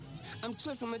I'm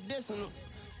twisting medicinal.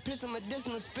 Pissing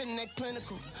medicinal, spitting that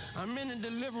clinical. I'm in the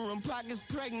delivery room, pockets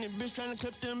pregnant, bitch trying to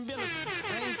clip the umbilical.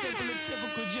 I ain't simple or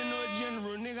typical,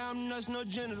 general. Nigga, I'm nuts, no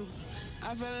genitals.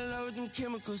 I fell in love with them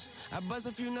chemicals. I bust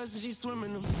a few nuts and she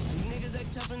swimming them. These niggas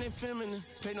act tough and they feminine.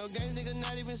 Play no games, niggas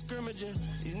not even scrimmaging.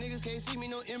 These niggas can't see me,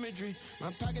 no imagery.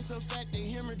 My pockets so fat, they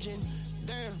hemorrhaging.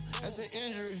 Damn, that's an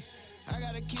injury. I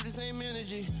gotta keep the same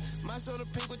energy. My soda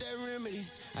pink with that remedy.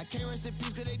 I can't rest in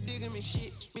peace cause they digging me.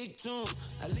 Shit, big tune.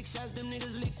 I lick shots, them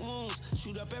niggas lick wounds.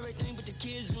 Shoot up everything but the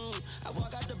kids' room. I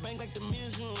walk out the bank like the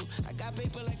men's room. I got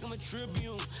paper like I'm a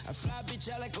Tribune. I fly bitch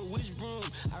out like a witch broom.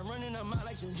 I run in her mouth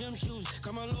like some gym shoes.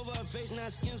 Come all over her face, now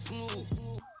skin smooth.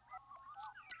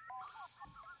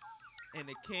 And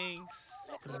the Kings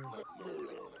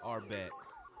are back.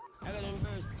 I got them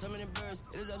birds, some of them birds,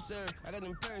 it is absurd. I got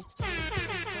them birds, some of them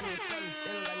birds, some of them colors,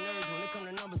 they look like nerds. When it come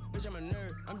to numbers, bitch, I'm a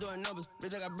nerd. I'm doing numbers,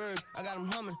 bitch, I got birds. I got them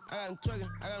humming, I got them twerking,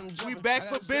 I got them jumping. We back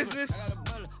for business, I got a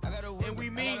butter, I got a worker, and we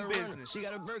mean business. She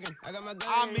got a Birkin, I got my gun.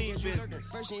 I mean business.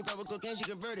 First she ain't fuck with cocaine, she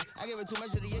converted. I gave her too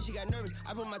much of the year, she got nervous.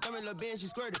 I put my thumb in her bed and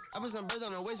she squirted. I put some birds on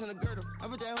her waist and a girdle. I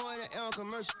put that hoe in the air on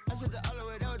commercial. I said the all the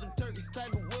way down with the turkeys,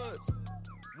 Tiger Woods.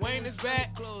 Wayne is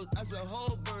back. I said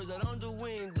whole birds, I don't do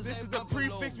wings. This is the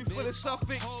prefix before the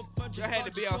suffix. I had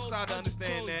to be outside to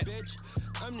understand that. Bitch.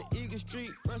 I'm the Eagle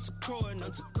Street, Russell Crowe, and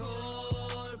I'm too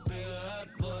cold to be a hot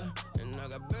boy. And I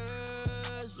got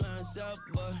birds flying south,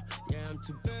 boy. Yeah, I'm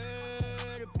too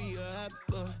bird to be a hot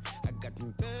boy. I got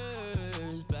them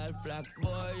birds, fly the flock,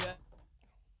 boy, yeah.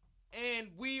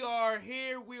 And we are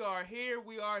here.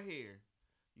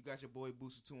 You got your boy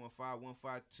Booster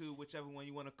 215-152, whichever one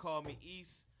you want to call me.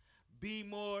 East, be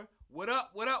more. What up?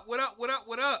 What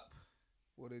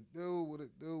it do?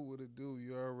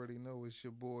 You already know it's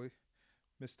your boy,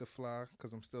 Mr. Fly,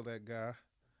 because I'm still that guy.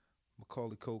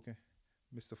 Macaulay Culkin,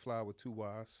 Mr. Fly with 2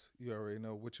 Y's. You already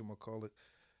know whatchamacallit.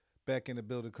 Back in the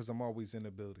building because I'm always in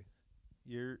the building.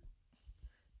 You're...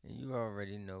 And you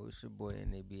already know it's your boy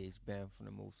NABH, banned from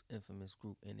the most infamous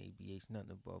group NABH,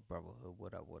 nothing about brotherhood.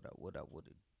 What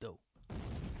it do?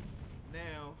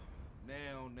 Now,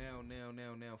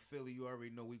 Philly, you already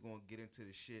know we gonna get into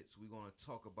the shits. We gonna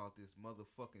talk about this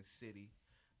motherfucking city,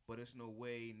 but it's no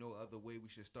other way we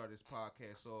should start this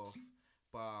podcast off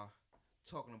by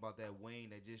talking about that Wayne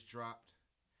that just dropped.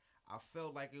 I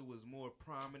felt like it was more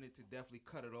prominent to definitely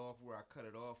cut it off where I cut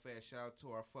it off at. Shout out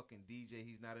to our fucking DJ.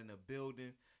 He's not in the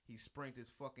building. He spranked his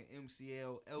fucking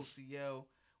MCL, LCL,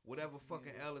 whatever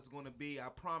fucking L it's going to be. I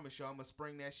promise y'all I'm going to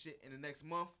spring that shit in the next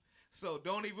month. So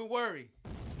don't even worry.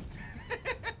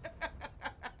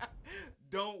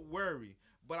 Don't worry.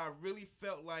 But I really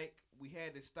felt like we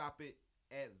had to stop it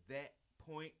at that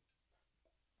point.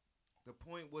 The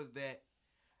point was that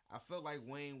I felt like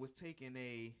Wayne was taking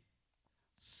a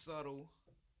subtle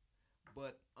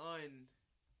but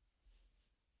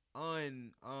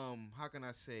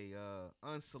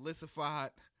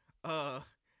unsolicited,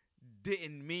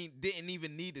 didn't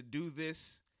even need to do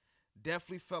this.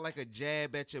 Definitely felt like a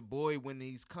jab at your boy when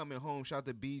he's coming home. Shout out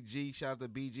to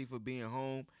BG for being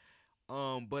home.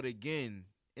 But again,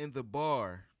 in the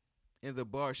bar,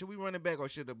 should we run it back or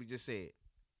should we just say it?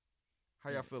 How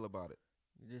y'all feel about it?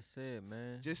 You just say it,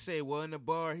 man. Just say, well, in the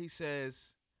bar, he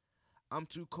says, I'm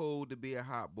too cold to be a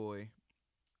hot boy.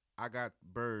 I got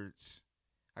birds.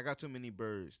 I got too many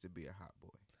birds to be a hot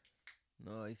boy.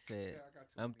 No, he said,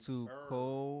 I'm too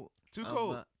cold. Too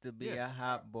cold to be a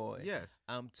hot boy. Yes.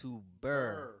 I'm too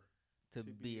burr to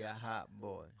be a hot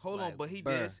boy. Hold on, but he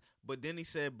did. But then he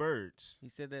said birds. He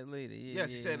said that later.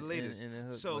 Yes, he said later. In the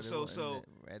hook, so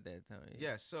at that time.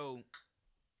 Yeah. So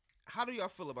how do y'all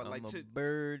feel about I'm a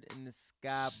bird in the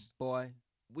sky, boy.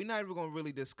 We're not even gonna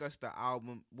really discuss the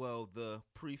album. Well, the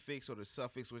prefix or the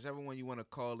suffix, whichever one you want to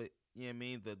call it. You know what I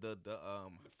mean? The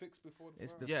fix before the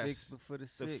it's the yes, fix before the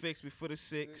six. The fix before the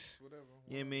six. Whatever.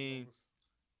 You know what I mean?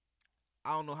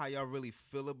 I don't know how y'all really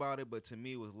feel about it, but to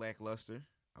me it was lackluster.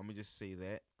 I'm gonna just say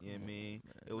that. You know what I mean?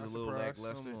 It was a little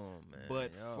lackluster. Come on, man.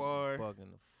 But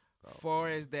far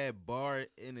as that bar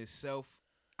in itself,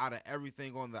 out of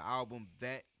everything on the album,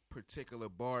 that particular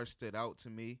bar stood out to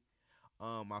me.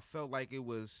 I felt like it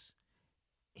was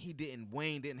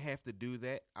Wayne didn't have to do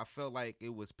that. I felt like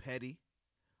it was petty.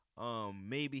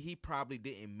 Maybe he probably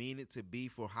didn't mean it to be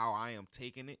for how I am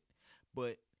taking it,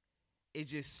 but it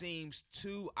just seems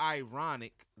too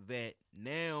ironic that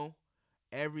now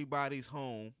everybody's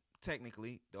home.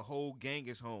 Technically, the whole gang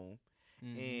is home,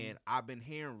 and I've been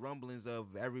hearing rumblings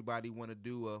of everybody want to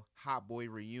do a Hot Boy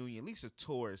reunion, at least a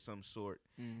tour of some sort.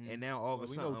 And now all of a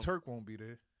sudden, we know Turk won't be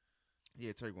there.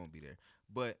 Yeah, Turk won't be there.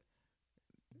 But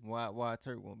why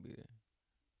Turk won't be there?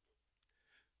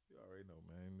 You already know,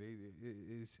 man.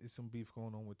 It's some beef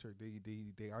going on with Turk.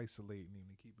 They isolating him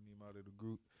and keeping him out of the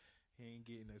group. He ain't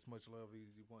getting as much love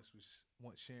as he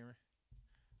once sharing.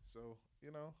 So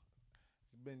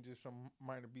it's been just some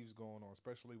minor beefs going on,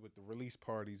 especially with the release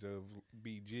parties of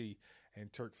BG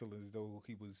and Turk feeling as though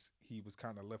he was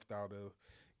kind of left out of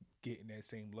getting that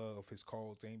same love. His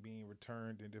calls ain't being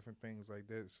returned and different things like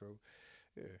that. So,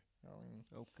 yeah.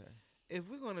 Okay. If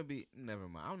we're going to be, never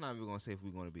mind. I'm not even going to say if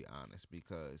we're going to be honest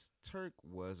because Turk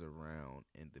was around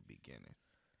in the beginning.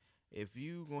 If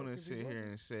you going to sit here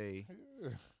and say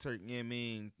Turk, I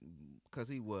mean, because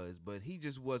he was, but he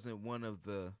just wasn't one of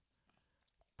the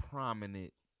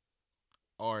prominent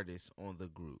artists on the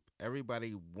group.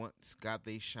 Everybody once got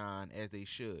they shine as they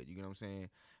should. You know what I'm saying?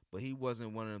 But he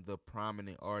wasn't one of the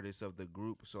prominent artists of the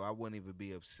group, so I wouldn't even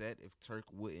be upset if Turk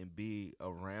wouldn't be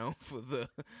around for the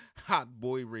Hot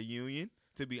Boy reunion,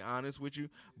 to be honest with you.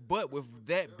 But with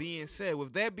that being said,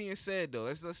 though,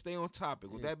 let's stay on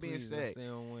topic. With that being said, let's stay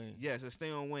on Wayne. Yes, let's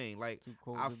stay on Wayne. Like Too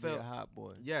cold I to felt be a hot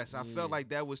boy. Yes, I felt like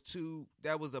that was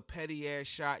a petty ass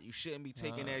shot. You shouldn't be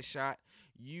taking that shot.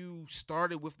 You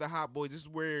started with the Hot Boys. This is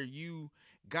where you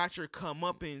got your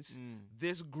comeuppance.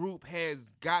 This group has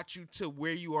got you to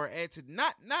where you are at. To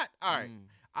not. All right.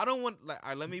 I don't want. All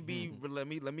right, let me be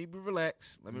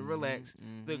relaxed. Let me relax.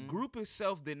 The group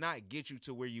itself did not get you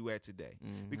to where you at today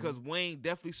because Wayne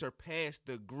definitely surpassed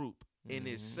the group in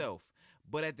itself.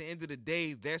 But at the end of the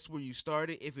day, that's where you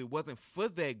started. If it wasn't for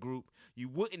that group, you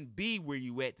wouldn't be where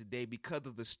you at today because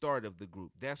of the start of the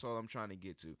group. That's all I'm trying to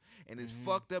get to. And it's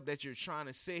fucked up that you're trying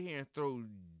to sit here and throw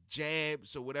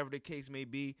jabs or whatever the case may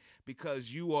be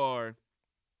because you are,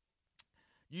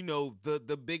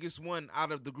 the biggest one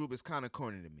out of the group is kind of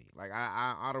corny to me. Like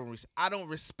I don't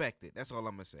respect it. That's all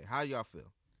I'm gonna say. How y'all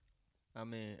feel? I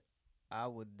mean, I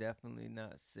would definitely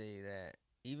not say that.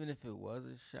 Even if it was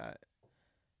a shot.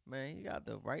 Man, he got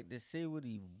the right to say what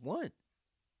he want.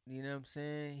 You know what I'm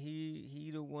saying?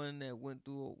 He the one that went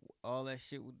through all that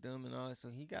shit with them and all that, so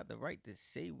he got the right to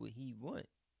say what he want.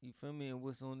 You feel me? And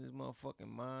what's on his motherfucking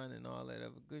mind and all that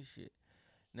other good shit.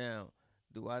 Now,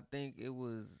 do I think it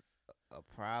was a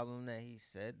problem that he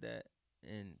said that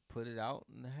and put it out?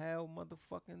 Hell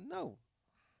motherfucking no.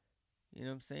 You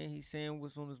know what I'm saying? He's saying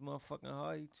what's on his motherfucking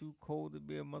heart. He too cold to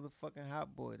be a motherfucking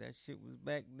hot boy. That shit was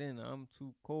back then. I'm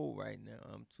too cold right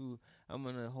now. I'm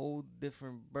in a whole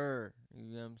different bird.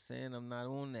 You know what I'm saying? I'm not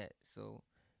on that. So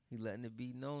he letting it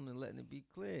be known and letting it be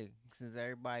clear. Since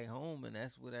everybody home and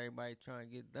that's what everybody trying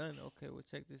to get done. Okay, well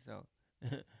check this out.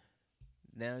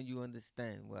 Now you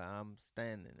understand where I'm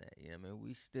standing at. You know what I mean?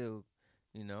 We still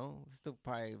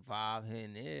probably vibe here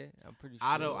and there. I'm pretty sure.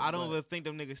 I don't even think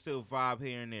them niggas still vibe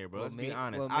here and there, bro. Let's be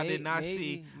honest. I did not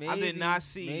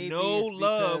see no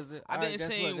love. I didn't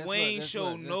see Wayne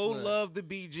show no love to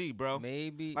BG, bro.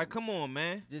 Maybe. Like, come on,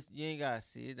 man. Just you ain't gotta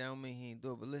see it. That don't mean he ain't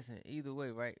do it. But listen, either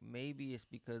way, right? Maybe it's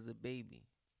because of Baby.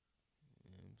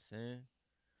 You know what I'm saying?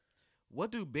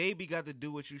 What do Baby got to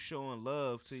do with you showing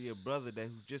love to your brother that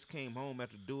who just came home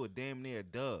after do a damn near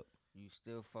dub? You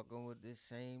still fucking with this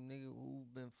same nigga who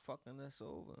been fucking us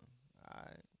over.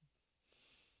 Alright.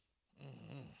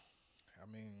 I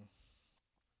mean,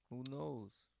 who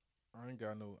knows? I ain't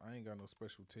got no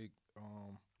special take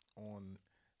on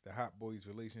the Hot Boys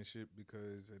relationship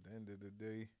because at the end of the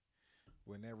day,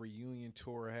 when that reunion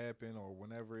tour happen or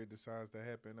whenever it decides to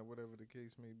happen or whatever the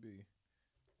case may be,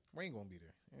 Wayne gonna be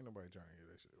there. Ain't nobody trying to hear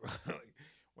that shit. Like,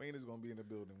 Wayne is gonna be in the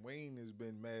building. Wayne has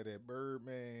been mad at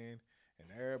Birdman and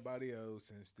everybody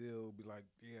else, and still be like,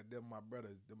 yeah, they're my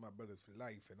brothers for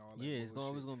life, and all that. Yeah, it's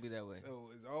always gonna be that way. So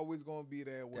it's always gonna be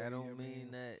that way. That don't mean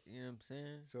that, you know what I'm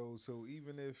saying? So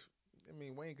even if,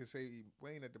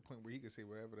 Wayne at the point where he could say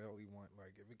whatever the hell he want.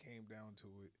 Like if it came down to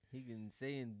it, he can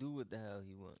say and do what the hell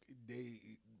he want.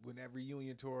 When that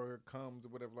reunion tour comes or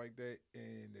whatever like that,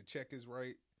 and the check is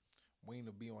right, Wayne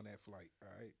will be on that flight. All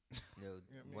right.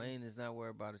 Yo, Wayne is not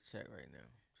worried about a check right now.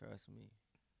 Trust me.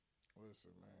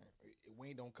 Listen, man.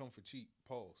 Wayne don't come for cheap.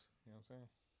 Pause. You know what I'm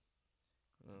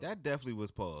saying? That definitely was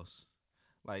pause.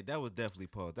 Like, that was definitely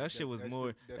pause. That shit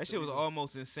was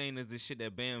almost insane as the shit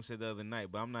that Bam said the other night,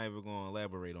 but I'm not even going to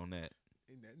elaborate on that.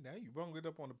 Now you brung it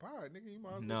up on the pod, nigga. You might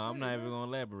as well no, say I'm not it, even man. going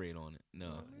to elaborate on it.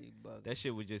 No. That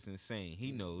shit was just insane.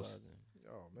 He knows.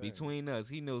 Oh, man. Between us,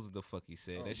 he knows what the fuck he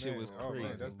said. That shit was crazy.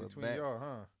 Man, that's between y'all,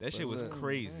 huh? That shit was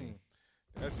crazy.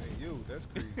 That's in you. That's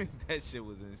crazy. That shit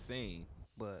was insane.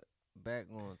 But back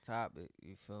on topic,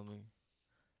 you feel me?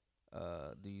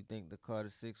 Do you think the Carter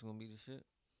 6 gonna be the shit?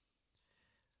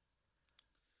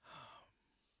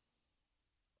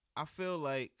 I feel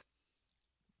like,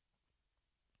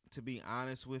 to be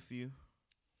honest with you,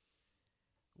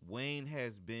 Wayne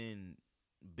has been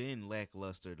been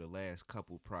lackluster the last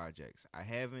couple projects. I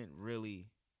haven't really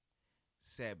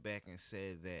sat back and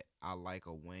said that I like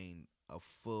a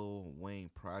full Wayne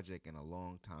project in a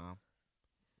long time.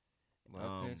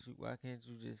 Why can't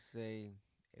you just say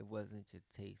it wasn't your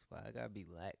taste? Why I gotta be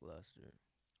lackluster?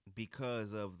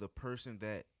 Because of the person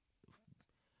that,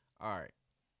 all right,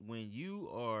 when you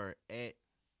are a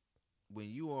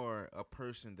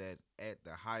person that at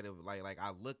the height of like I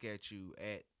look at you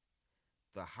at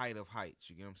the height of heights.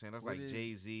 You get what I'm saying? That's What like is-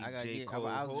 Jay-Z, I gotta J. get- Cole.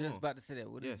 I was Hold just on. about to say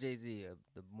that. What is Yes. Jay-Z?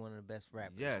 One of the best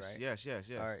rappers, Yes, right? yes.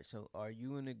 All right, so are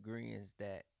you in agreement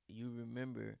that you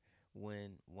remember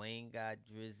when Wayne got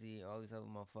Drizzy, all these other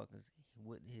motherfuckers,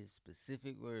 what his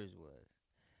specific words was?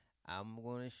 I'm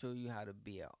going to show you how to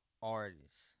be an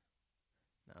artist.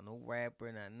 Not no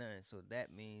rapper, not nothing. So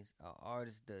that means an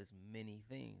artist does many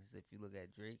things. If you look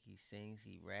at Drake, he sings,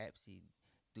 he raps, he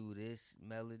do this,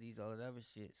 melodies, all that other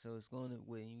shit. So it's going to,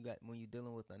 when you're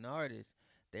dealing with an artist,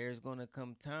 there's going to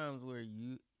come times where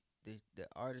the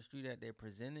artistry that they're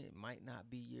presenting might not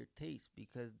be your taste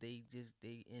because they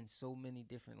in so many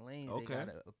different lanes. Okay. They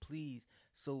gotta please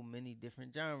so many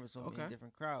different genres, so many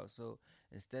different crowds. So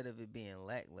instead of it being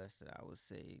lackluster, I would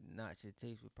say not your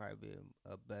taste would probably be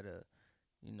a better,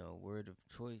 word of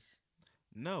choice.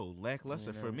 No, lackluster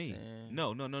You know for what I'm me. saying?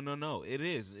 No. It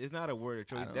is. It's not a word of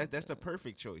choice. That's the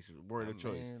perfect choice. Word of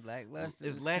choice. Lackluster.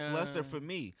 It's lackluster for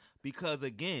me because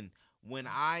again, when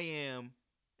I am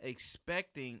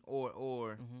expecting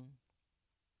or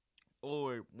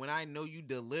when I know you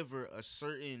deliver a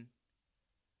certain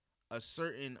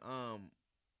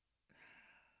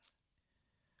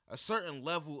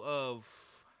level of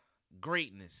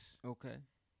greatness. Okay.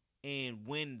 And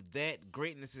when that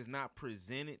greatness is not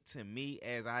presented to me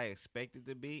as I expect it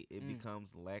to be, it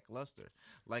becomes lackluster.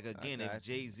 Like again, if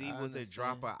Jay-Z was to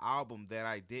drop an album that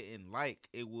I didn't like,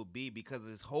 it would be because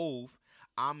it's Hove.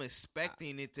 I'm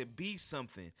expecting it to be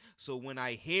something. So when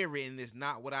I hear it and it's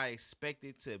not what I expect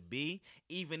it to be,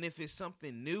 even if it's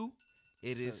something new,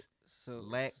 it is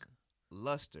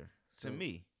lackluster to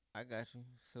me. I got you.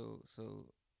 So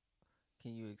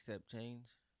can you accept change?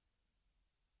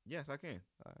 Yes, I can.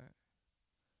 All right.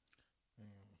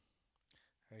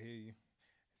 I hear you.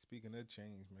 Speaking of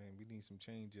change, man, we need some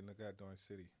change in the goddamn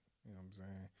city. You know what I'm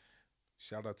saying?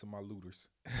 Shout out to my looters.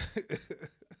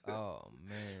 Oh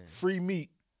man. Free meat.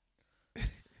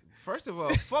 First of all,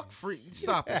 fuck free.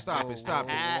 Stop it. That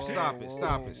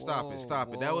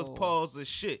was pause of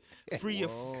shit.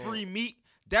 Free meat.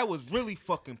 That was really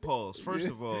fucking pause. First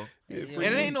of all, and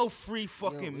it ain't no free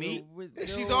fucking meat.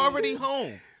 She's already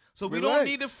home. So we don't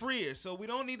need to free her. So we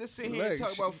don't need to sit here and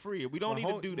talk about free her. We don't need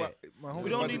to do that. We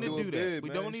don't need to do that. We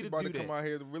don't need to do that. Come out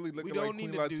here really looking we don't like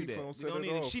need Queen to do Latifah that. We don't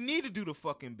need to. She need to do the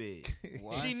fucking bid.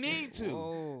 She need to.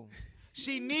 Whoa.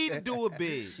 She need to do a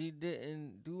bid. She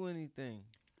didn't do anything.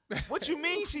 What you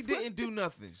mean she didn't do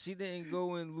nothing? She didn't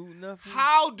go and loot nothing.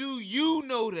 How do you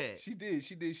know that? She did.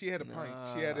 She had a pint.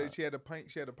 She had a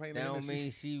pint. She had a pint. That don't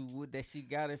mean she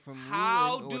got it from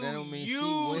How looting, do that don't mean you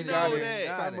she went know out and that?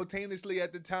 got it. Simultaneously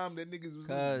at the time that niggas was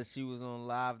Cause she was on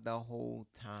live the whole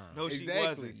time. No, she Exactly.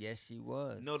 wasn't. Yes, she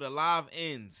was. No, the live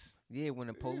ends. Yeah, when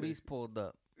the police pulled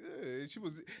up. Yeah, she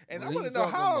was, and What I are want you to know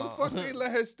how the talking fuck about? they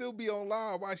let her still be on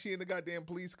live while she in the goddamn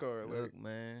police car. Like, Look,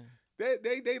 man.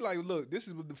 they like, look, this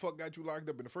is what the fuck got you locked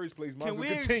up in the first place. Might as well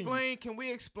continue. Can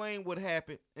we explain what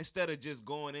happened instead of just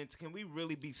going into? Can we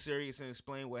really be serious and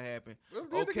explain what happened?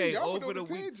 Well, Okay, y'all over went the on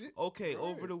a week. tangent. Okay, Go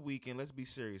over ahead. the weekend. Let's be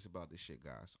serious about this shit,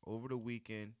 guys. Over the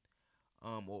weekend,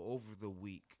 or over the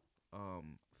week,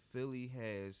 Philly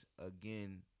has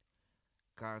again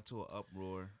gone to an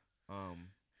uproar.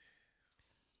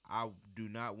 I do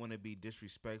not want to be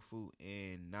disrespectful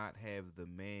and not have the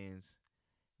man's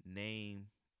name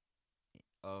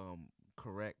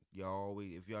correct. Y'all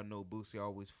always, if y'all know Boosie,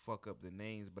 always fuck up the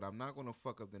names, but I'm not gonna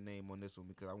fuck up the name on this one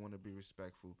because I want to be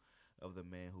respectful of the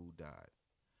man who died.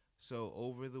 So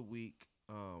over the week,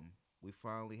 we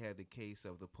finally had the case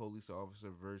of the police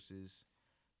officer versus,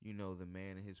 the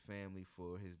man and his family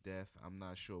for his death. I'm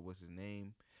not sure what's his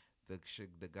name.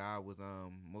 The guy was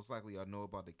most likely I know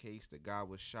about the case. The guy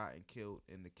was shot and killed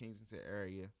in the Kensington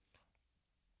area.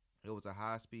 It was a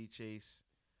high-speed chase.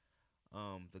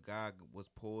 The guy was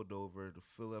pulled over. The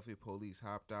Philadelphia police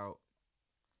hopped out,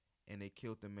 and they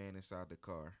killed the man inside the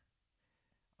car.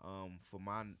 For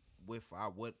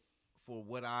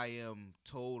what I am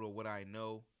told or what I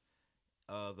know,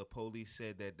 the police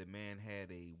said that the man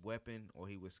had a weapon or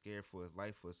he was scared for his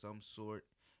life of some sort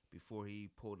before he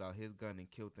pulled out his gun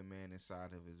and killed the man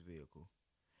inside of his vehicle.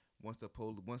 Once the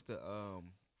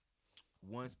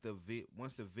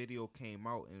video came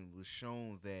out and was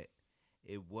shown that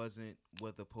It wasn't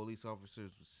what the police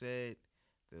officers said.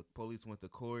 The police went to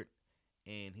court,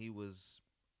 and he was,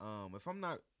 I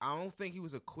don't think he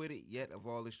was acquitted yet of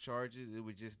all his charges. It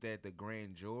was just that the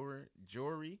grand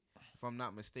jury, if I'm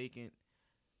not mistaken,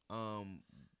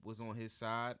 was on his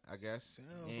side, I guess.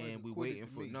 Sounds and like we acquitted waiting to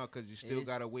for me. because you still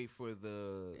gotta wait for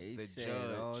the said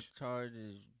judge. all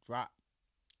charges dropped.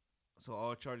 So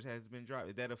all charges has been dropped.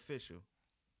 Is that official?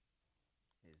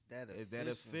 Is that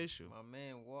official? My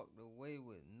man walked away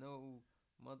with no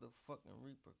motherfucking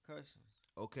repercussions.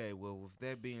 Okay, well, with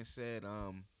that being said,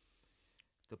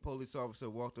 the police officer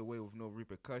walked away with no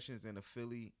repercussions, and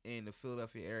the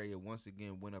Philadelphia area once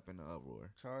again went up in the uproar.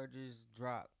 Charges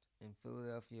dropped in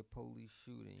Philadelphia police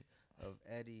shooting of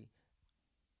Eddie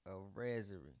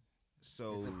Razari.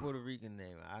 So it's a Puerto Rican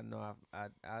name. I know.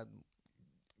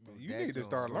 You need to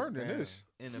start learning this.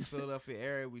 In the Philadelphia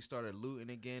area, we started looting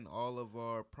again. All of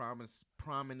our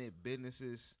prominent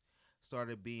businesses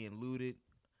started being looted.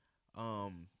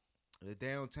 The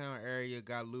downtown area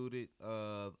got looted.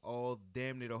 All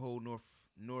damn near the whole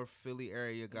North Philly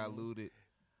area got looted.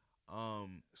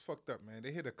 It's fucked up, man.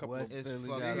 They hit a couple. West Of, Philly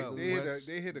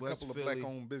they hit a West couple Philly. of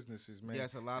black-owned businesses, man.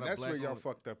 Yes, a lot and of that's where y'all black-owned.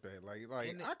 fucked up at. Like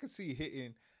I could see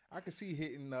hitting. I could see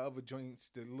hitting the other joints,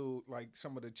 the little like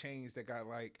some of the chains that got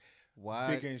like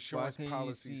big insurance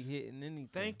policies. You see hitting anything?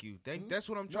 Thank you. That's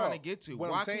what I'm trying to get to.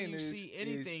 What Why I'm saying can you see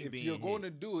anything if being you're going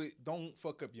hit? to do it, don't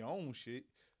fuck up your own shit.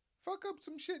 Fuck up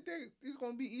some shit that is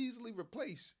going to be easily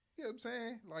replaced. You know what I'm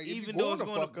saying? Like Even though it's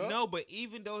going to but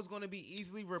even though it's going to be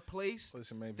easily replaced,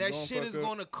 listen, man, that shit is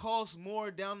going to cost more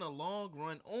down the long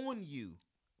run on you.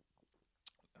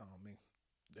 Oh man,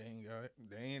 they ain't got it.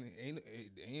 They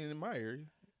ain't in my area.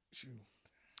 Shoot.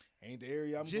 Ain't the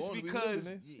area I'm just going because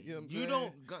to be living in. You know what I'm you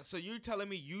saying? don't. So you're telling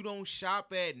me you don't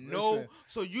shop at Listen,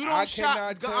 So you I don't shop.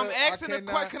 cannot tell- I'm asking I a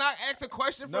question. cannot- Can I ask a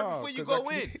question first No, before you 'cause I go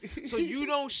in? can't- So you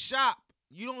don't shop.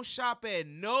 You don't shop at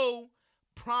no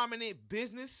prominent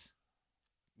business.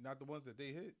 Not the ones that they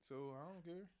hit, so I don't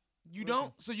care. You Listen.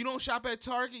 don't. So you don't shop at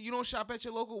Target. You don't shop at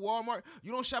your local Walmart.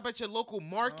 You don't shop at your local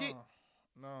market.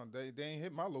 No, they ain't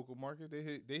hit my local market. They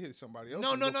hit somebody else.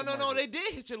 No. They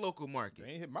did hit your local market.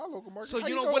 They ain't hit my local market. So How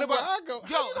you know know what where about? I go?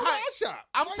 Yo, How you know where I shop?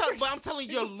 I'm telling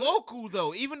you, you're local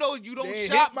though. Even though you don't They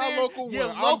shop hit my there, local you're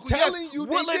one. I'm local. telling Yes, you,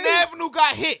 they Woodland did. Avenue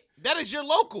got hit. That is your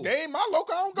local. They ain't my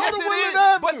local. I don't go Yes, to it Woodland is.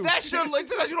 Avenue. But that's your local. Just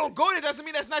because you don't go there doesn't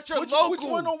mean that's not your local. Which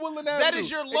one on Woodland Avenue? That is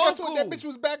your And guess what? local. That bitch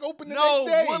was back open the No,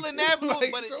 next day. Woodland Avenue,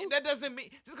 Like, but so- that doesn't mean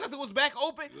just because it was back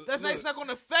open. It's Look, not going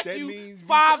to affect that you means me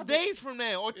 5 shopping. days from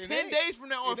now, or It 10 ain't. days from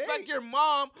now, or It affect ain't. your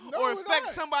mom, No, or it affect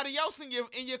not. somebody else in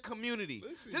your community.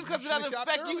 Listen, Just you because it doesn't should've shopped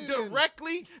affect you early then.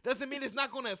 directly doesn't mean it's not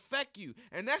going to affect you.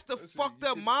 And that's the Listen, fucked you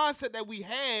up should- mindset that we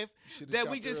have. should've That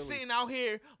we shopped just early. sitting out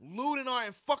here looting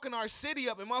and fucking our city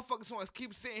up, and motherfuckers want to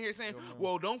keep sitting here saying, Yo, man.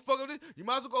 "Well, don't fuck up this. You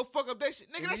might as well go fuck up that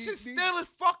shit, nigga. And That shit these- still is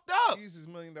fucked up." These is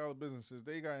 $1 million businesses.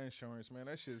 They got insurance, man.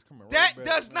 That shit is coming That right back.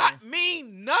 does man. not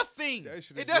mean nothing. That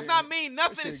shit It is does not getting- mean that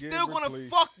nothing. shit It's getting still gonna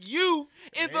replaced. fuck you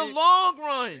in It the ain't- long It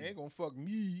run. ain't gonna fuck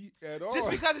me at all. Just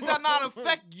because it does not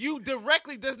affect you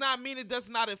directly does not mean it does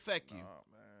not affect you. Nah,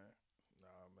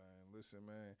 man. Listen,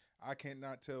 man. I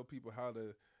cannot tell people how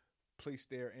to place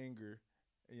their anger.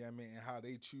 You know what I mean? And how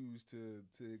they choose to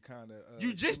kind of.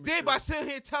 You just did by sitting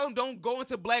here telling them don't go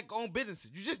into black-owned businesses.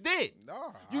 You just did.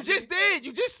 Nah. You just did.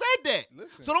 You just said that.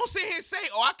 Listen. So don't sit here and say,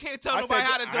 "Oh, I can't tell I nobody said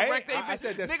how to that- direct their I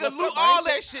said business." that's Nigga, fucked loot up. I ain't all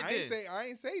that say- shit. I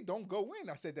ain't say don't go in.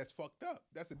 I said that's fucked up.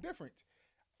 That's a difference.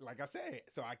 Like I said,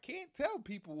 so I can't tell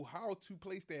people how to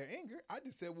place their anger. I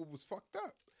just said what was fucked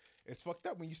up. It's fucked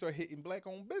up when you start hitting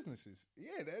black-owned businesses.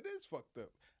 Yeah, that is fucked up.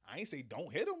 I ain't say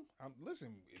don't hit them.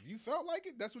 Listen, if you felt like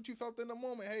it, that's what you felt in the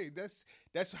moment. Hey,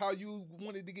 that's how you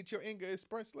wanted to get your anger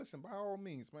expressed. Listen, by all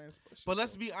means, man. But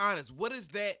let's be honest. What is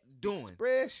that doing?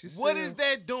 Express yourself. What is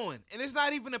that doing? And it's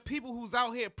not even the people who's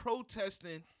out here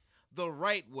protesting the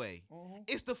right way. Mhm.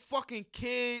 It's the fucking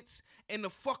kids and the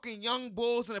fucking young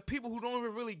bulls and the people who don't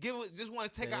even really give it, just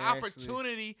want to take They an actually-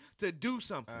 opportunity to do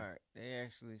something. All right. They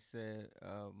actually said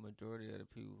majority of the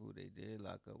people who they did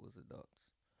lock up was adults.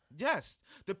 Yes,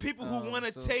 the people who want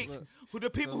to so take, look, who the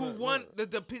people so who look, want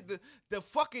look. the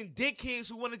fucking dickheads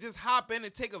who want to just hop in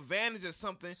and take advantage of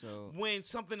something So- when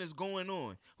something is going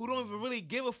on, who don't even really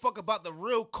give a fuck about the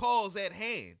real cause at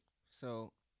hand.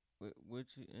 So,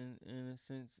 which in a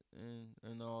sense,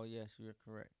 in all, yes, you're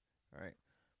correct, right?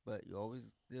 But you always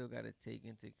still got to take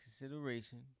into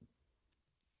consideration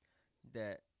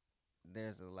that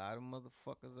there's a lot of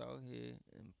motherfuckers out here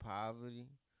in poverty,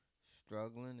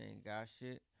 struggling, and got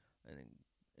shit,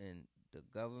 and the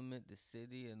government, the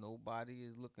city, and nobody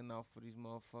is looking out for these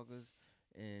motherfuckers.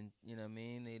 And you know what I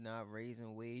mean? They not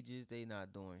raising wages. They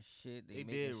not doing shit. They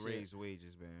did raise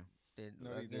wages, man. They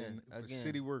didn't. For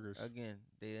city workers. Again,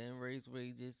 they didn't raise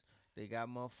wages. They got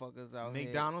motherfuckers out here.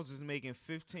 McDonald's is making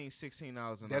 $15, $16 an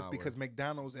hour. That's because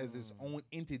McDonald's, as its own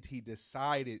entity,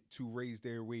 decided to raise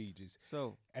their wages.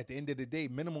 So at the end of the day,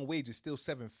 minimum wage is still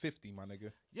 $7.50, my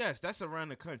nigga. Yes, that's around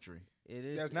the country. It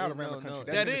is. That's not around the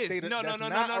country. That is no.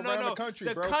 The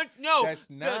country, bro. That's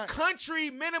not. The country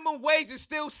minimum wage is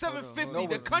still $7.50.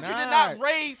 The country did not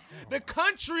raise. The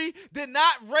country did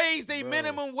not raise their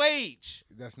minimum wage.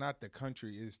 That's not the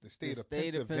country. It's the state of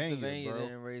Pennsylvania, bro.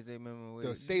 Didn't raise their minimum wage.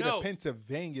 The state of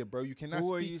Pennsylvania, bro. You cannot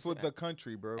speak for the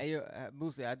country, bro. Hey,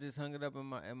 Boosie, I just hung it up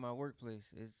in my workplace.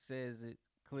 It says it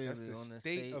clearly that's the on the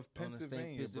state of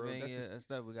Pennsylvania, bro. That's and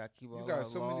stuff. We got to keep all. You got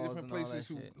so many laws different and places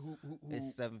who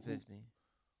it's $7.50.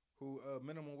 Who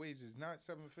minimum wage is not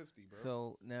 $7.50, bro.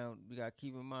 So now we got to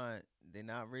keep in mind they're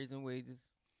not raising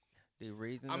wages. They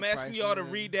raising. I'm asking y'all to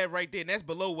read that right there, and that's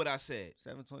below what I said.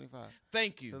 $7.25.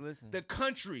 Thank you. So listen, the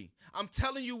country. I'm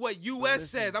telling you what U.S.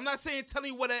 says. I'm not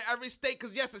telling you what every state,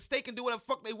 because yes, the state can do whatever the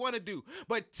fuck they want to do.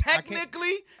 But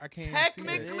technically, that's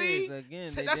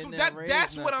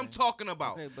what I'm talking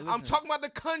about. Okay, I'm talking about the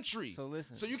country. So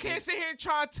listen. So you can't sit here and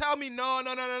try and tell me no.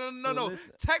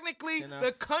 Listen, technically,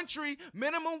 the country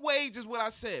minimum wage is what I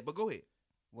said. But go ahead.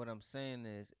 What I'm saying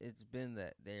is, it's been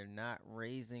that they're not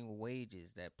raising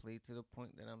wages. That play to the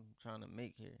point that I'm trying to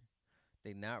make here.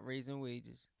 They're not raising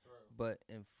wages, but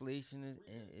inflation is,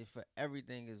 and for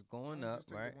everything is going up,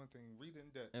 right? One thing,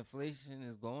 inflation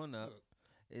is going up.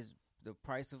 Is the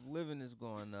price of living is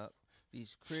going up.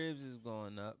 These cribs is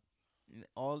going up. And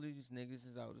all these niggas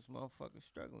is out this motherfucker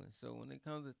struggling. So when it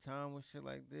comes to time with shit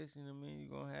like this, you know what I mean?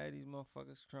 You're going to have these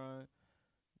motherfuckers trying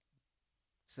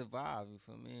survive, you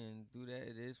feel me, and do that.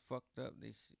 It is fucked up.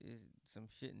 Some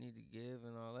shit need to give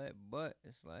and all that, but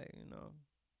it's like, you know,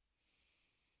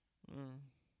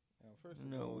 now, first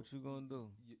of all, what you gonna do?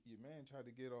 Your man tried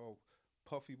to get all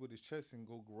puffy with his chest and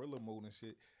go gorilla mode and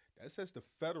shit. That says the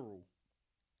federal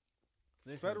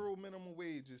minimum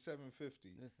wage is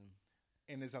 $7.50. Listen,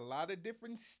 and there's a lot of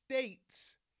different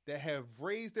states that have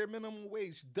raised their minimum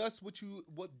wage. Thus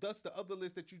the other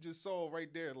list that you just saw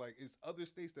right there. Like, it's other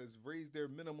states that's raised their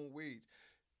minimum wage.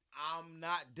 I'm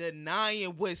not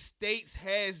denying what states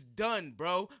has done,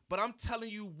 bro. But I'm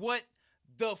telling you what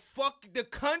the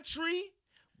country.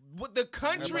 What the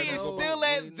country is still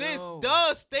at this.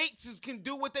 Duh, states can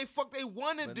do what they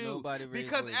want to do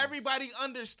because everybody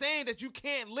understand that you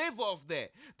can't live off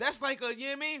that. That's like you know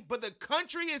what I mean? But the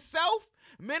country itself,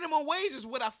 minimum wage is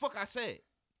what I said.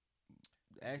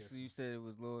 Actually, you said it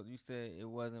was lower. You said it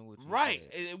wasn't what you said.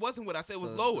 It wasn't what I said. It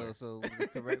was lower. So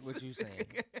correct what you saying.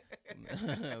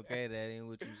 Okay, that ain't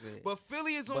what you said. But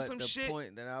Philly is on some shit. The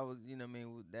point that I was, you know what I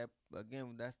mean, that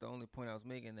again, that's the only point I was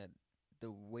making, that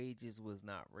the wages was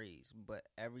not raised, but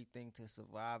everything to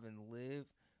survive and live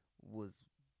was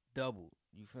doubled.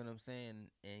 You feel what I'm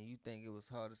saying? And you think it was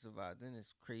hard to survive, then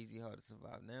it's crazy hard to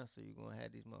survive now. So you're going to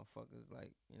have these motherfuckers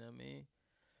like, you know what I mean,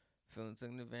 feeling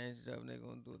taken advantage of, and they're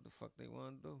going to do what the fuck they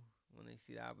want to do when they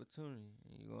see the opportunity.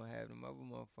 And you're going to have them other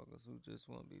motherfuckers who just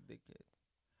want to be dickheads.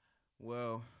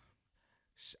 Well,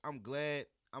 I'm glad.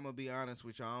 I'm going to be honest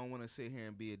with you. I don't want to sit here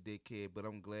and be a dickhead, but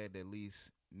I'm glad that at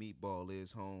least Meatball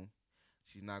is home.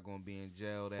 She's not going to be in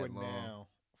jail that long.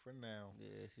 For now.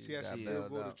 Yeah, she has to still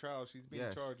go to trial. She's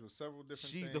being charged with several different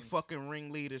things. She's the fucking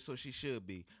ringleader, so she should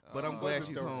be. But I'm glad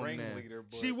she's home now.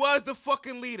 But she was the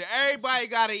fucking leader. Everybody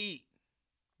got to eat.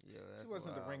 Yeah, she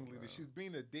wasn't the ringleader. She was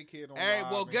being a dickhead on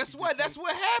well, guess what? That's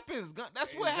what happens.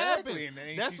 That's what happens.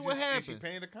 That's what happens.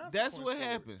 That's what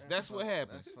happens. That's what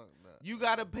happens. You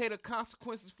got to pay the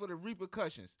consequences for the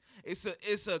repercussions. It's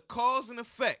a cause and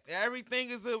effect. Everything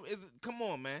is come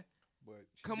on, man. But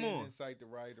come on. Incite the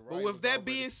riot. But with that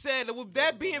being said,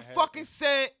 fucking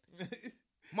said,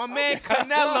 my man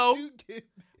Canelo,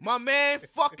 my man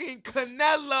fucking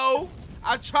Canelo,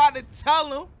 I tried to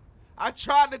tell him, This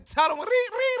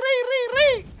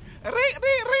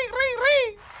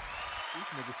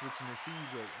nigga switching the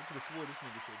C's up. I could have swore this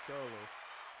nigga said Charlo.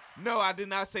 No, I did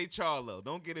not say Charlo.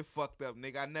 Don't get it fucked up,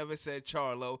 nigga. I never said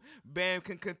Charlo. Bam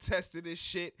can contest to this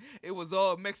shit. It was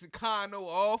all Mexicano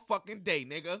all fucking day,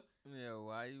 nigga. Yo,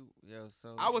 why you? Yo,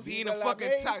 so I was eating a fucking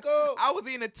taco. I was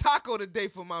eating a taco today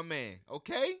for my man.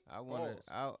 Okay. I wanted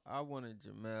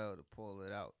Jamel to pull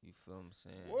it out. You feel what I'm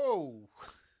saying? Whoa.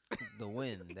 The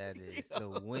win, that is the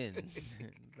win.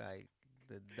 Like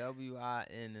the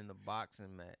WIN in the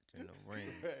boxing match in the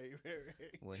ring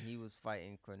when he was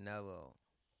fighting Canelo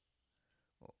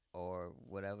or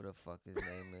whatever the fuck his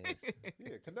name is.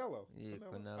 Yeah, Canelo. Yeah,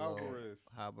 Canelo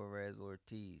Alvarez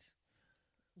Ortiz.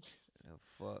 The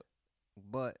fuck,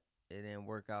 but it didn't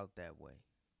work out that way.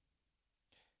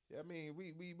 Yeah, I mean,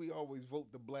 we always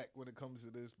vote the black when it comes to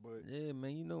this, but yeah,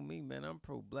 man, you know me, man. I'm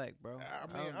pro-black, bro.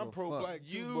 I mean, I'm pro-black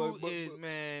too. You but is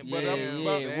man, yeah, but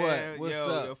I'm what's yo,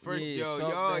 up? Yo, First, yeah,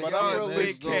 y'all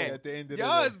is big cat. At the end of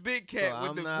Y'all the is big cat So with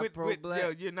I'm the not with pro-black? yo.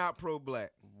 You're not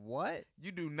pro-black. What?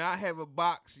 You do not have a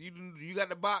box. You got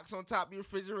the box on top of your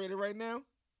refrigerator right now?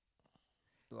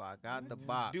 Do I got the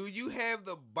box? Do you have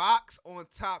the box on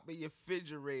top of your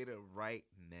refrigerator right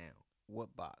now?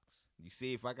 What box? You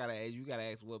see, if I gotta ask, you gotta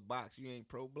ask what box. You ain't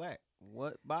pro-black.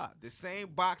 What box? The same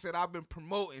box that I've been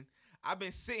promoting. I've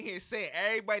been sitting here saying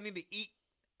everybody need to eat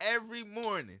every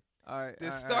morning. All right,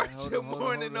 To start your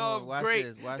morning off great.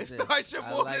 To start your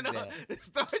morning off. To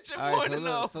start your morning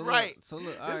off right. So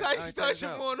look, that's how you start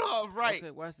your morning off right.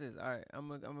 Okay, watch this. All right, I'm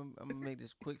gonna make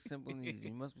this quick, simple, and easy.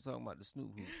 You must be talking about the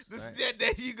Snoop hoops. Right?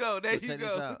 There you go. There so you check go.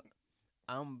 This out.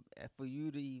 For you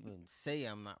to even say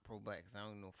I'm not pro-black, because I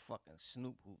don't know fucking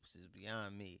Snoop hoops is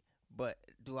beyond me. But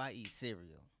do I eat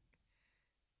cereal?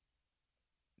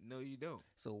 No, you don't.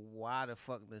 So why the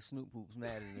fuck does Snoop hoops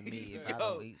matter to me if I Yo,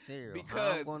 don't eat cereal?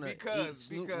 because I'm gonna eat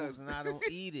Snoop hoops and I don't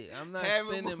eat it. I'm not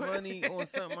spending money on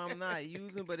something I'm not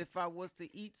using. But if I was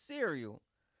to eat cereal,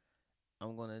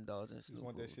 I'm gonna indulge in Snoop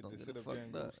want that hoops. shit Don't to get sit the up there fuck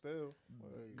and go up. still.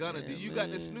 Gunna, do you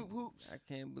got the Snoop hoops? I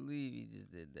can't believe he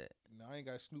just did that. No, I ain't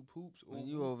got Snoop hoops. When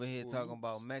you over here talking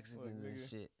about Mexicans and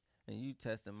shit, and you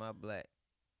testing my black.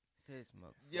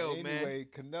 Yo, anyway,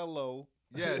 man. Canelo,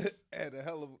 yes, had a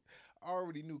hell of. I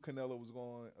already knew Canelo was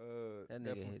going. That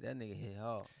nigga hit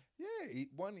hard. Yeah, he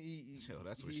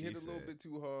that's what he she hit said. A little bit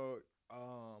too hard.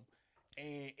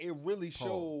 And it really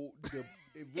showed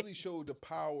the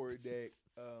power that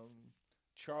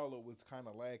Charlo was kind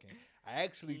of lacking. I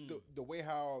actually the way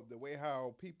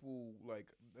how people like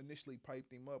initially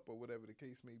piped him up or whatever the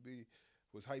case may be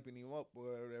was hyping him up or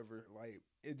whatever. Like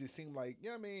it just seemed like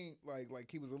what I mean,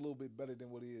 like he was a little bit better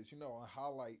than what he is. You know, on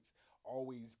highlights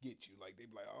always get you. Like they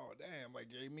be like, oh damn, like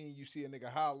I mean you see a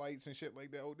nigga highlights and shit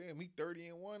like that. Oh damn, he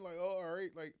 30-1. Like oh all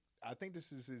right, like I think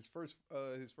this is his first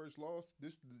loss.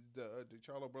 This the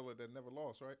Charlo brother that never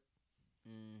lost, right?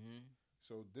 Mm-hmm.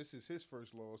 So this is his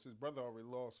first loss. His brother already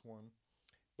lost one,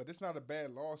 but it's not a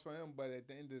bad loss for him. But at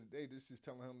the end of the day, this is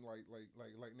telling him like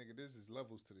nigga, this is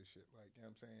levels to this shit. Like you know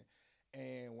what I'm saying.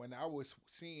 And when I was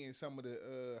seeing some of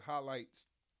the highlights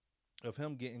of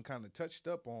him getting kind of touched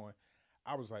up on,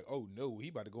 I was like, oh no, he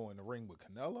about to go in the ring with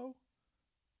Canelo.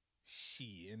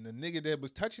 Shit, and the nigga that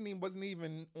was touching him wasn't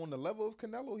even on the level of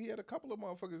Canelo. He had a couple of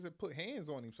motherfuckers that put hands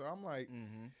on him. So I'm like,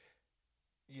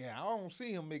 yeah, I don't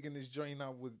see him making this joint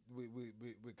out with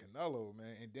Canelo,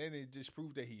 man. And then it just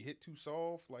proved that he hit too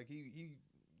soft. Like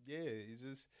it's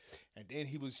just, and then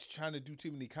he was trying to do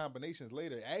too many combinations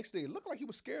later. Actually, it looked like he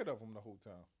was scared of him the whole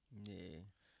time. Yeah,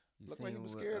 Looked like he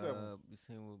was scared of him. You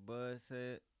seen what Bud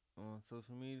said on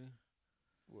social media?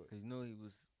 What? Because you know he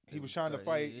was trying to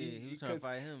fight. He was trying to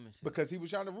fight him and shit. Because he was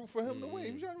trying to root for him to win.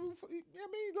 He was trying to root for. I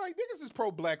mean, like niggas is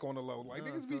pro black on the low. Like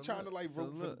niggas be trying to like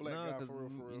root for the black guy for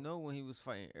real. You know when he was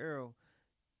fighting Earl,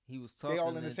 he was talking. They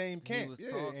all in the same camp. Yeah,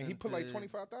 and he put like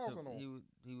 25,000 on.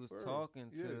 He was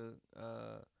talking to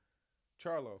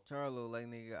Charlo like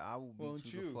nigga, I will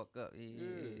beat you the fuck up.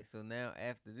 Yeah. So now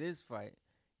after this fight,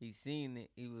 he seen it.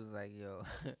 He was like, yo,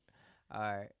 all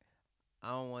right, I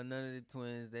don't want none of the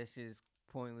twins. That shit is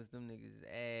pointless. Them niggas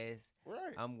ass.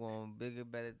 Right. I'm going bigger,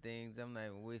 better things. I'm not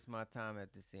even waste my time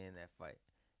after seeing that fight.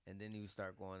 And then he would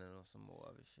start going in on some more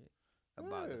other shit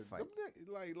about the fight.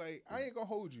 Like I ain't gonna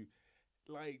hold you.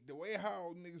 Like the way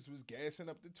how niggas was gassing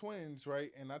up the twins,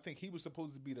 right? And I think he was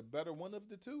supposed to be the better one of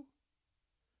the two.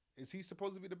 Is he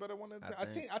supposed to be the better one of the two? I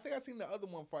think I seen the other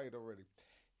one fight already.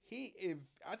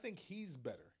 I think he's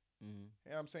better. Mm-hmm. You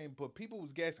know what I'm saying? But people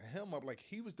was gassing him up like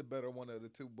he was the better one of the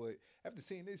two. But after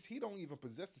seeing this, he don't even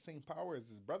possess the same power as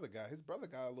his brother guy. His brother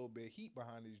got a little bit of heat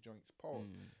behind his joints. Pause.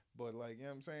 Mm-hmm. But like, you know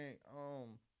what I'm saying?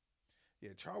 Yeah,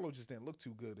 Charlo just didn't look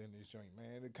too good in this joint,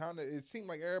 man. It seemed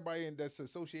like everybody that's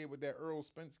associated with that Earl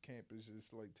Spence camp is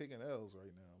just like taking L's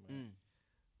right now, man.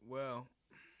 Well,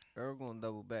 Earl gonna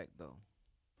double back though.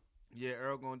 Yeah,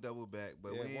 Earl gonna double back,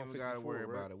 but we ain't even gotta worry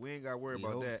about it. We ain't gotta worry You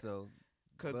about hope that. So,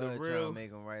 Cause Bud the real trying to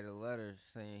make him write a letter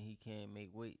saying he can't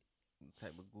make weight. What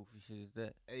type of goofy shit is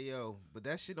that? Hey yo, but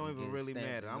that shit don't He even getting really stamped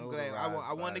matter. and I'm glad. I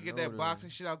want to notarized get by that notary. boxing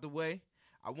shit out the way.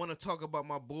 I want to talk about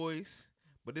my boys,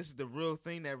 but this is the real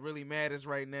thing that really matters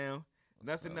right now.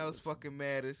 Nothing else fucking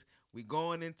matters. We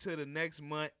going into the next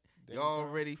month. Y'all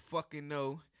already fucking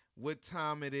know what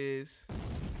time it is.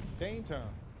 Dame time.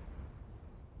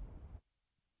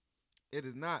 It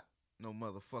is not no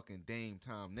motherfucking Dame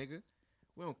time, nigga.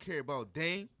 We don't care about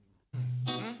Dame.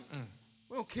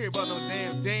 We don't care about no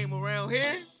damn Dame around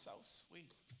here. So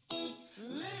sweet.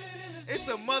 It's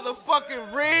a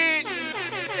motherfucking rig.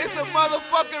 It's a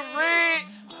motherfucking rig.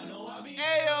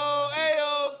 Ayo,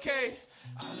 ayo, okay.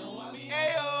 Ayo,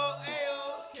 ayo,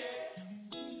 okay.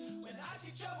 When I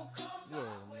see trouble come my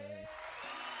way.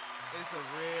 It's a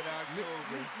red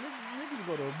October. Niggas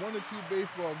go to 1 or 2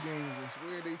 baseball games and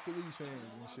swear they Phillies fans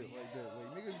and shit like that. Like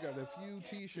niggas got a few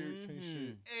T-shirts and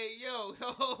shit. Hey yo,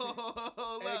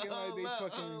 Acting like they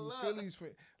fucking Phillies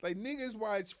fans. Like niggas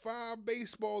watch 5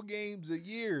 baseball games a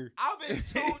year. I've been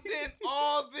tuned in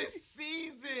all this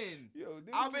season. Yo,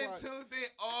 I've been tuned in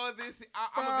all this.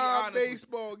 I'm 5 gonna be honest.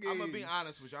 baseball games. I'm gonna be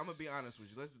honest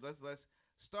with you. Let's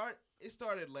start. It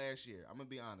started last year. I'm gonna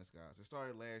be honest, guys. It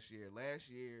started last year. Last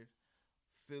year,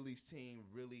 Phillies team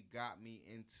really got me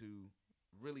into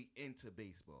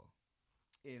baseball.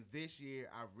 And this year,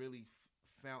 I really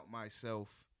found myself.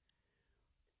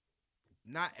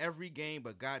 Not every game,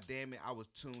 but goddamn it, I was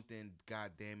tuned in.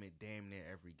 Goddamn it, damn near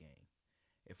every game.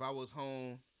 If I was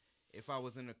home, if I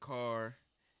was in the car,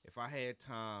 if I had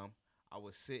time, I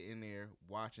was sitting there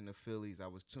watching the Phillies. I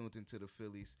was tuned into the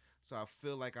Phillies. So I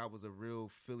feel like I was a real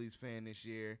Phillies fan this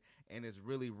year. And it's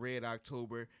really red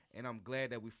October. And I'm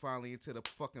glad that we finally into the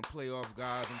fucking playoff,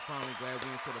 guys. I'm finally glad we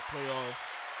into the playoffs.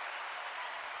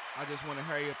 I just want to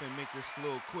hurry up and make this a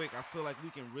little quick. I feel like we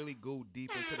can really go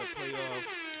deep into the playoffs.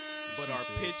 But our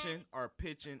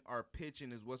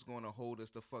pitching is what's going to hold us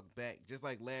the fuck back. Just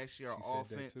like last year, our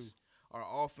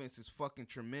offense is fucking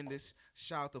tremendous.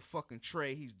 Shout out to fucking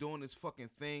Trey. He's doing his fucking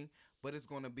thing. But it's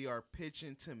going to be our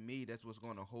pitching, to me, that's what's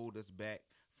going to hold us back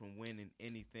from winning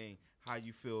anything. How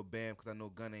you feel, Bam? Because I know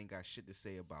Gunna ain't got shit to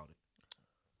say about it.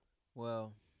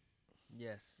 Well,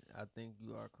 yes, I think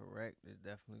you are correct. It's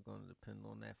definitely going to depend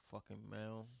on that fucking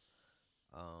mound.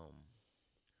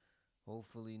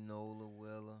 Hopefully Nola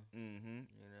Willa. Mm-hmm.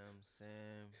 You know what I'm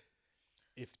saying?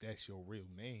 If that's your real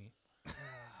name.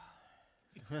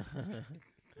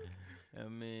 I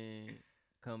mean,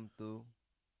 come through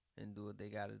and do what they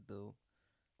got to do.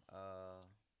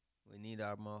 We need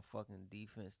our motherfucking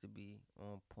defense to be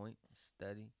on point,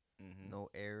 steady, no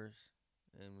errors.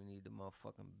 And we need the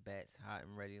motherfucking bats hot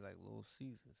and ready like Little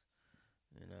Caesars.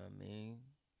 You know what I mean?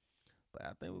 But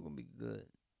I think we're going to be good.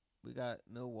 We got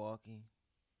Milwaukee.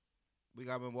 We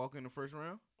got Milwaukee in the first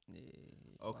round? Yeah.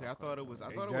 Okay, I thought it was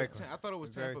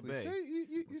Tampa Bay.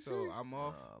 So I'm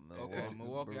off. Okay,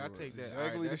 Milwaukee. I take that.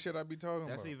 Exactly the shit I be talking about.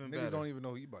 That's even Niggas better. don't even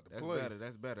know he about to play.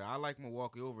 That's better. I like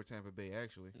Milwaukee over Tampa Bay,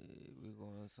 actually. Yeah, we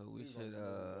going. So we should.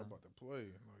 About to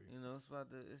play. You know, it's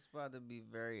about to be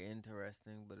very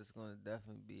interesting, but it's going to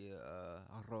definitely be a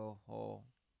rojo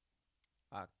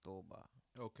October.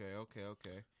 Okay.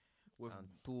 With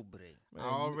Octubre. I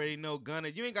already know Gunna.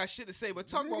 You ain't got shit to say, but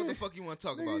talk about what the fuck you want to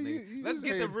talk about, nigga. Let's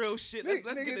get the real shit. Let's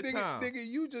get the time. Nigga,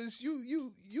 you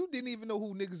didn't even know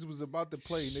who niggas was about to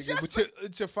play, nigga.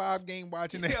 With your 5-game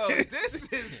watching. Yo,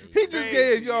 this is he just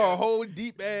gave y'all a whole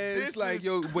deep ass this like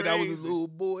yo. When I was a little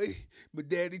boy, my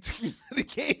daddy took me to the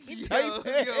game. Yo,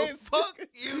 fuck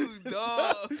you,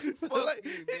 dog. Fuck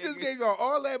you, he just gave y'all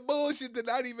all that bullshit to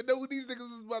not even know who these niggas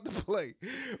was about to play.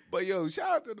 But yo, shout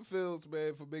out to the Phils,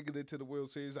 man, for making it to the World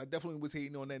Series. I definitely was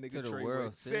hating on that nigga To the Trey.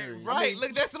 World Series. Right, I mean,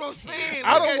 look, that's what I'm saying.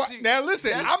 Now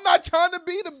listen, I'm not trying to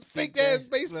be the fake ass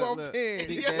baseball fan.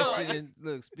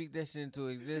 Speak that shit into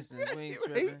existence. We ain't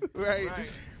tripping. Right.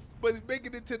 But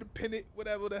making it to the pennant,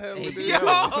 whatever the hell it is. Yo,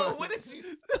 what is you?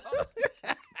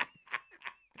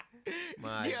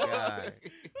 My God.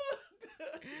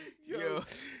 Yo.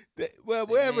 Well,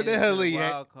 wherever the hell he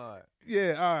at. Wild card.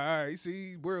 Yeah, all right.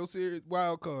 See, World Series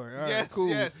wild card. All right, cool.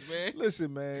 Yes, man.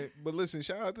 Listen, man. But listen,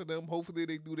 shout out to them. Hopefully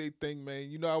they do their thing, man.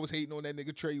 You know I was hating on that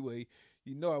nigga Treyway.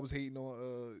 You know I was hating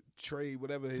on Trey,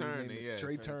 whatever his name is. Yeah.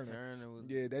 Trey Turner.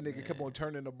 Yeah, that nigga kept man. on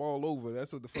turning the ball over.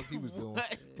 That's what the fuck he was doing.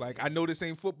 What? Like, I know this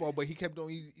ain't football, but he kept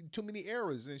on too many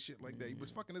errors and shit like that. He was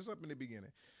fucking us up in the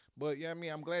beginning. But, yeah, I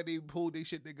mean, I'm glad they pulled their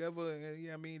shit together. And,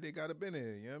 yeah, I mean, they got up in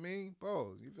there. You know what I mean?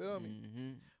 Pause. You feel me?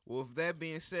 Mm-hmm. Well, with that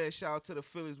being said, shout out to the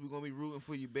Phillies. We're going to be rooting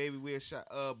for you, baby.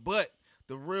 But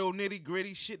the real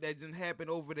nitty-gritty shit that didn't happen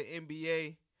over the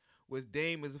NBA was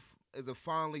Dame is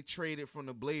finally traded from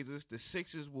the Blazers. The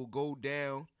Sixers will go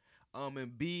down.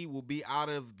 And B will be out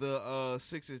of the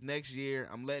Sixers next year.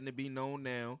 I'm letting it be known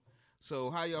now.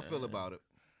 So how y'all feel about it?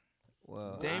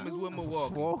 Well, Dame is with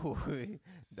Milwaukee. Whoa.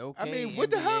 I mean, what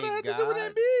the hell did that have to do with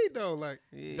NBA, though? Like,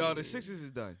 No, the Sixers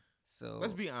is done. So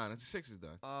Let's be honest. The Sixers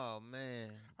done. Oh man.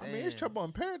 I mean, it's trouble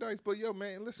in paradise, but yo,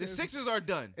 man, listen. The Sixers are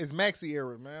done. It's Maxey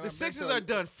era, man. The Sixers are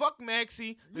done. Fuck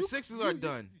Maxey. The Sixers are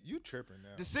done. You tripping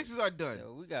now. The Sixers are done.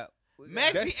 So we got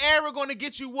Maxey era going to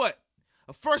get you what?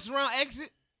 A first round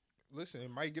exit? Listen,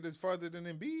 it might get us farther than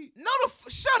Embiid. No,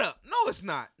 shut up. No, it's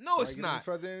not. No, it's not.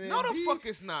 No, Embiid. the fuck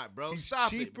it's not, bro.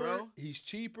 Stop it, bro. He's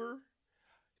cheaper.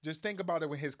 Just think about it.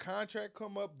 When his contract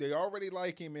come up, they already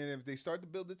like him, and if they start to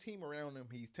build a team around him,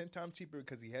 he's 10 times cheaper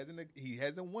because he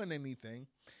hasn't won anything.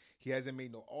 He hasn't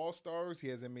made no All-Stars. He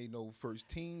hasn't made no first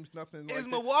teams. Nothing. Is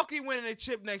Milwaukee winning a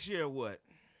chip next year or what?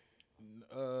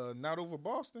 Not over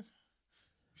Boston.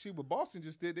 See what Boston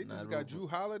just did? They just got Drew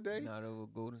Holiday. Not over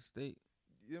Golden State.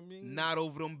 You know what I mean? Not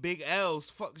over them big L's.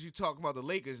 Fuck is you talking about the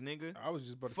Lakers, nigga? I was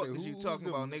just about to fuck say, is you talking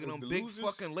about, nigga? Them big losers?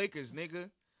 Fucking Lakers, nigga.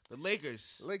 The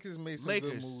Lakers. Lakers made some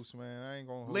good moves, man. I ain't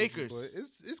gonna hold Lakers. You,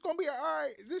 but it's gonna be all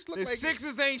right. This look the like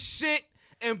Sixers ain't shit.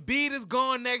 Embiid is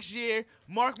gone next year.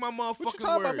 Mark my motherfucking what you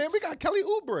talking words. about, man? We got Kelly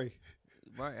Oubre.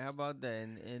 Right, how about that?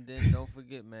 And then don't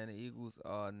forget, man, the Eagles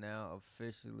are now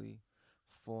officially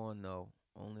 4-0.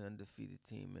 Only undefeated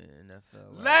team in the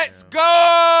NFL. Let's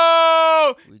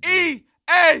go! EAGLES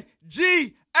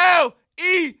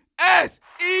Eagles!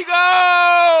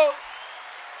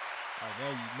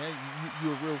 Now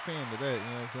you a real fan of that. You know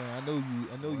what I'm saying?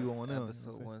 I know you on them.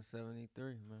 Episode 173,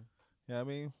 man. Yeah, I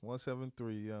mean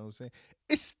 173. You know what I'm saying?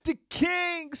 It's the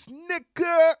Kings,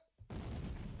 nigga.